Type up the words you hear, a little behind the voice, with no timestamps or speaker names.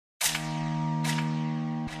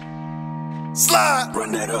Slide.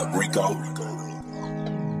 Run that up, Rico.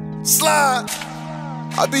 Slide.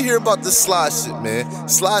 I be hearing about this slide shit, man.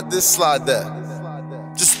 Slide this, slide that.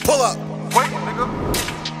 Just pull up. Wait, nigga.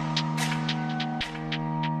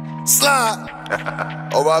 Slide.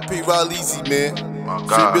 R.i.p Ryleezy, man. My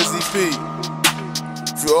God. SPizzy P.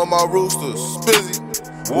 For all my roosters, SPizzy.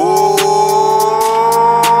 Whoa.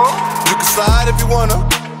 You can slide if you wanna.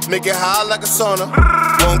 Make it high like a sauna.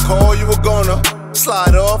 One call, you a goner.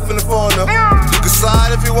 Slide off in the corner. You can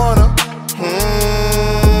slide if you wanna.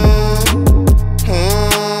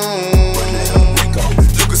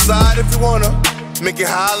 You can slide if you wanna. Make it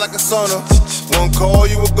high like a sauna. One call,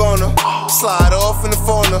 you a goner. Slide off in the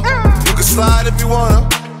corner. You can slide if you wanna.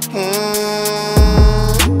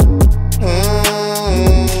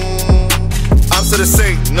 I'm to the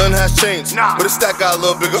same, none has changed. But it's that guy a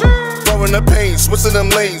little bigger. Throwing the pain, switching them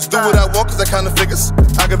lanes. Do what I want cause I kinda figures.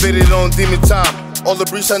 Aggravated on demon time. All the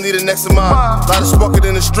breesh I need it next to mine. Lot of sparkin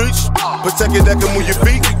in the streets. Protect your neck and move your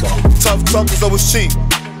feet. Tough talk is always cheap.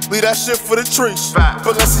 Leave that shit for the treesh.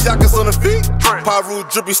 But let's see y'all on the feet. Pyro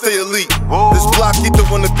drippy, stay elite. This Blokkito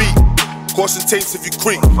on the beat. Caution tapes if you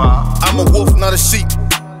creep. I'm a wolf, not a sheep.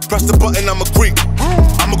 Press the button, I'm a creep.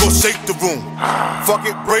 I'ma go shake the room. Fuck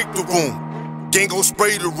it, break the room. Gang gon'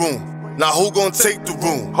 spray the room. Now who gon' take the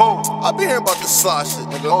room? I be hearing about this slide shit,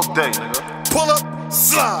 nigga. All day, nigga. Pull up,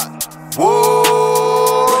 slide. Whoa.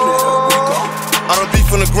 I don't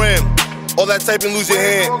beef on the gram. All that typing, lose your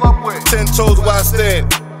hand. 10 toes where I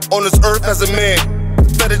stand. On this earth as a man.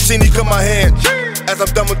 Fettuccine cut my hand. As I'm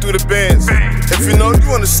dumbing through the bands. If you know,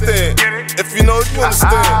 you understand. If you know, you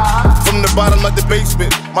understand. From the bottom like the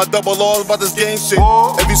basement. My double R's about this gang shit.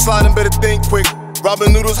 If you sliding, better think quick.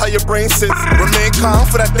 Robin noodles, how your brain sits. Remain calm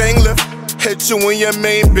for that thing lift. Hit you in your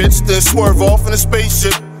main bitch, then swerve off in a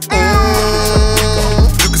spaceship.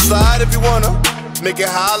 You can slide if you wanna. Make it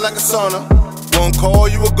high like a sauna. One call,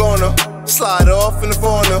 you a goner. Slide off in the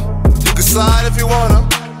corner. You can slide if you wanna.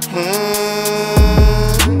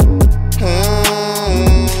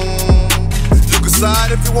 You can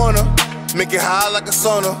slide if you wanna. Make it high like a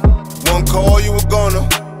sauna. One call, you a goner.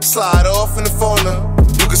 Slide off in the corner.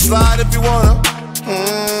 You can slide if you wanna.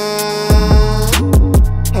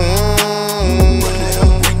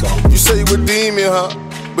 You say you were demon, huh?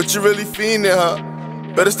 But you really fiending, huh?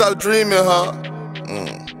 Better stop dreaming, huh?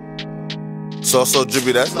 So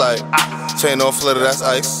drippy, that's like chain off flutter, that's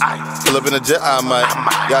ice. Pull up in a jet, I might.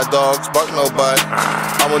 Y'all dogs bark nobody.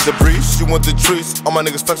 I want the breesh, you want the trees. All my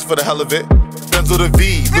niggas flexing for the hell of it. Benzo the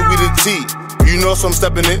V, Louis the T. You know so I'm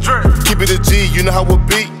stepping in. Keep it a G, you know how it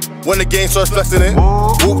be. When the game starts flexing it.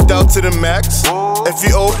 Whooped out to the max. If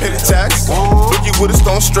you owe, pay the tax. Look you with us,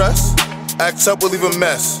 don't stress. Act up, we'll leave a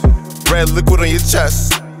mess. Red liquid on your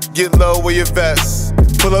chest. Get low with your vest.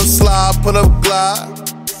 Pull up, slide, pull up, glide.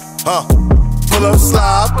 Pull up,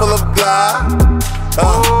 slide, pull up, glide.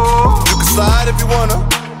 You can slide if you wanna.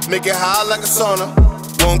 Make it high like a sauna.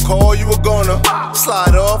 One call, you a goner.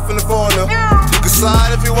 Slide off in the corner. You can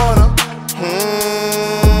slide if you wanna.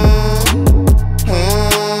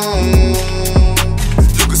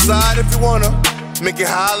 You can slide if you wanna. Make it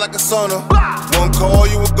high like a sauna. One call,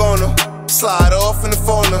 you a goner. Slide off in the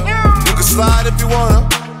corner. You can slide if you wanna.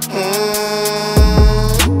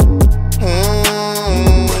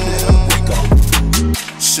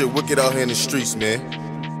 Shit wicked out here in the streets, man.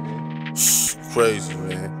 Crazy,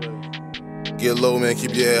 man. Get low, man.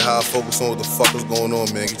 Keep your head high. Focus on what the fuck is going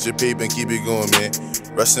on, man. Get your paper and keep it going, man.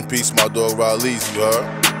 Rest in peace, my dog Ryleezy, you heard?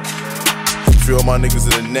 Free all my niggas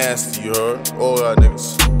in the nasty, you heard? All y'all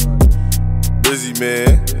niggas. Bizzy,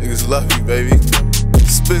 man. Niggas love you, baby.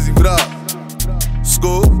 SPizzy, what up?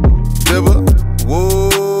 School, Dibber,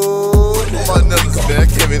 whoa. My niggas, man. I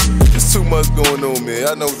can't even. There's too much going on, man.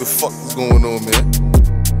 I know what the fuck is going on, man.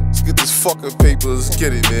 Let's get this fucking paper, let's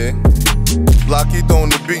get it, man. Blokkito on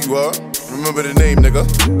the beat, you heard? Remember the name, nigga.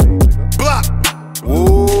 Block!